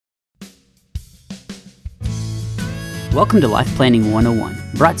Welcome to Life Planning 101,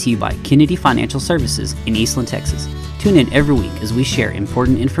 brought to you by Kennedy Financial Services in Eastland, Texas. Tune in every week as we share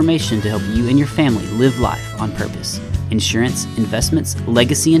important information to help you and your family live life on purpose. Insurance, investments,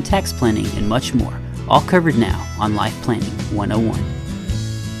 legacy and tax planning, and much more. All covered now on Life Planning 101.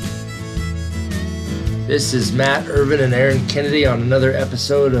 This is Matt, Ervin, and Aaron Kennedy on another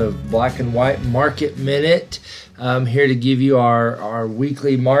episode of Black and White Market Minute. I'm here to give you our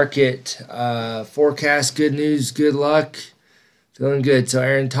weekly market forecast. Good news, good luck, feeling good. So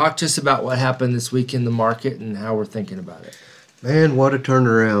Aaron, talk to us about what happened this week in the market and how we're thinking about it. Man, what a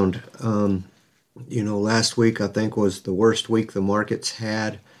turnaround. Last week I think was the worst week the market's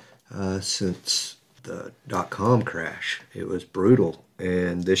had since the dot-com crash. It was brutal.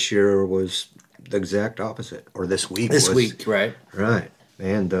 And this year was the exact opposite, or this week. Right. Right.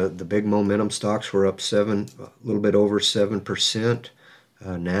 And the big momentum stocks were up a little bit over 7%.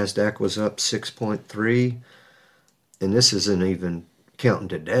 NASDAQ was up 6.3%. And this isn't even counting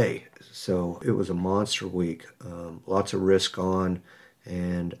today. So it was a monster week. Lots of risk on,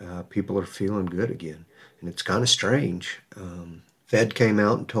 and people are feeling good again. And it's kind of strange. Fed came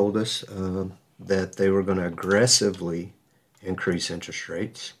out and told us that they were going to aggressively increase interest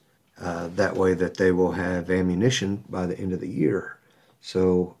rates. That way that they will have ammunition by the end of the year.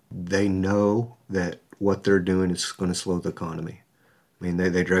 So they know that what they're doing is going to slow the economy. I mean,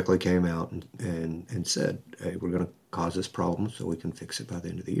 they directly came out and said, hey, we're going to cause this problem so we can fix it by the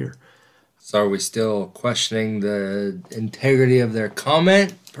end of the year. So are we still questioning the integrity of their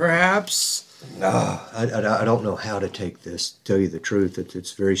comment, perhaps? No, I don't know how to take this, to tell you the truth.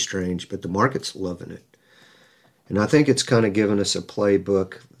 It's very strange, but the market's loving it. And I think it's kind of given us a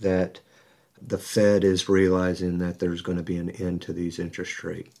playbook that the Fed is realizing that there's going to be an end to these interest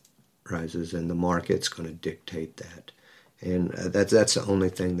rate rises, and the market's going to dictate that. And that's the only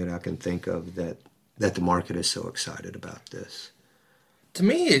thing that I can think of that the market is so excited about this. To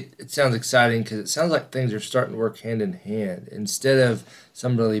me, it sounds exciting because it sounds like things are starting to work hand in hand. Instead of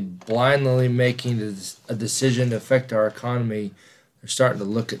somebody blindly making a decision to affect our economy, they're starting to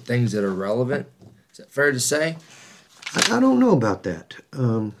look at things that are relevant. Is that fair to say? I don't know about that.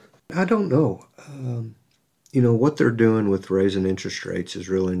 I don't know. What they're doing with raising interest rates is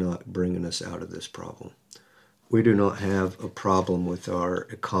really not bringing us out of this problem. We do not have a problem with our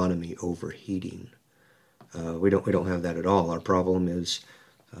economy overheating. We don't have that at all. Our problem is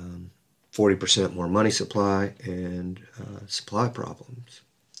 40% more money supply and supply problems.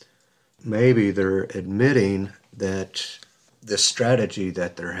 Maybe they're admitting that this strategy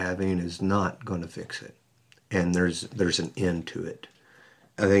that they're having is not going to fix it, and there's an end to it.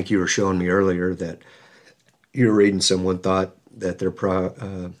 I think you were showing me earlier that you were reading someone thought that they're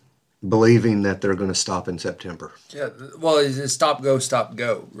believing that they're going to stop in September. Yeah, well, it's stop, go,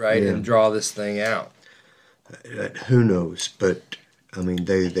 right? Yeah. And draw this thing out. Who knows? But, I mean,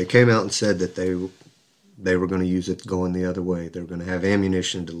 they came out and said that they were going to use it going the other way. They're going to have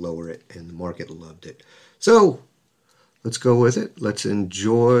ammunition to lower it, and the market loved it. So, let's go with it. Let's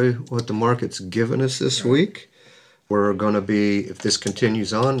enjoy what the market's given us this week. We're going to be, if this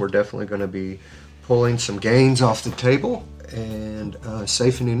continues on, we're definitely going to be pulling some gains off the table and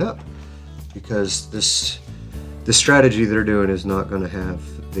safening up, because this strategy they're doing is not going to have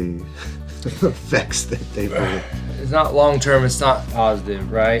the effects that they believe. It's not long-term, it's not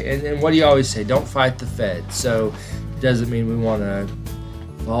positive, right? And what do you always say? Don't fight the Fed. So it doesn't mean we want to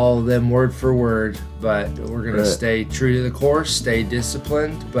follow them word for word, but we're going to stay true to the course, stay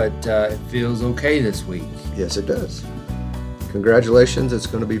disciplined, but it feels okay this week. Yes, it does. Congratulations. It's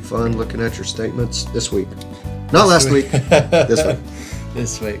going to be fun looking at your statements this week. Not last week. This week.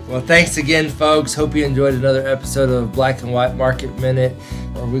 This week. Well, thanks again, folks. Hope you enjoyed another episode of Black and White Market Minute,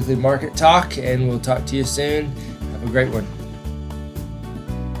 our weekly market talk, and we'll talk to you soon. Have a great one.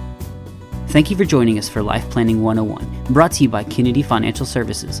 Thank you for joining us for Life Planning 101, brought to you by Kennedy Financial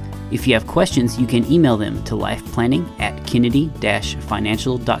Services. If you have questions, you can email them to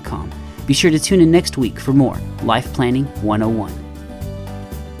lifeplanning@kennedy-financial.com. Be sure to tune in next week for more Life Planning 101.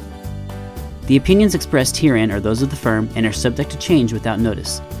 The opinions expressed herein are those of the firm and are subject to change without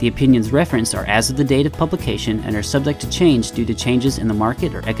notice. The opinions referenced are as of the date of publication and are subject to change due to changes in the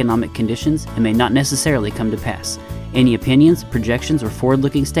market or economic conditions and may not necessarily come to pass. Any opinions, projections, or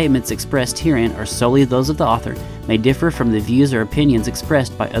forward-looking statements expressed herein are solely those of the author, may differ from the views or opinions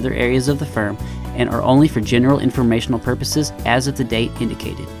expressed by other areas of the firm, and are only for general informational purposes as of the date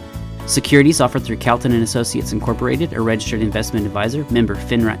indicated. Securities offered through Calton & Associates Incorporated, a registered investment advisor, member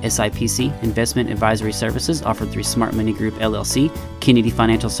FINRA SIPC. Investment advisory services offered through Smart Money Group LLC. Kennedy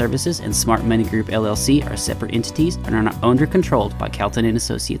Financial Services and Smart Money Group LLC are separate entities and are not owned or controlled by Calton &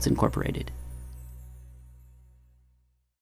 Associates Incorporated.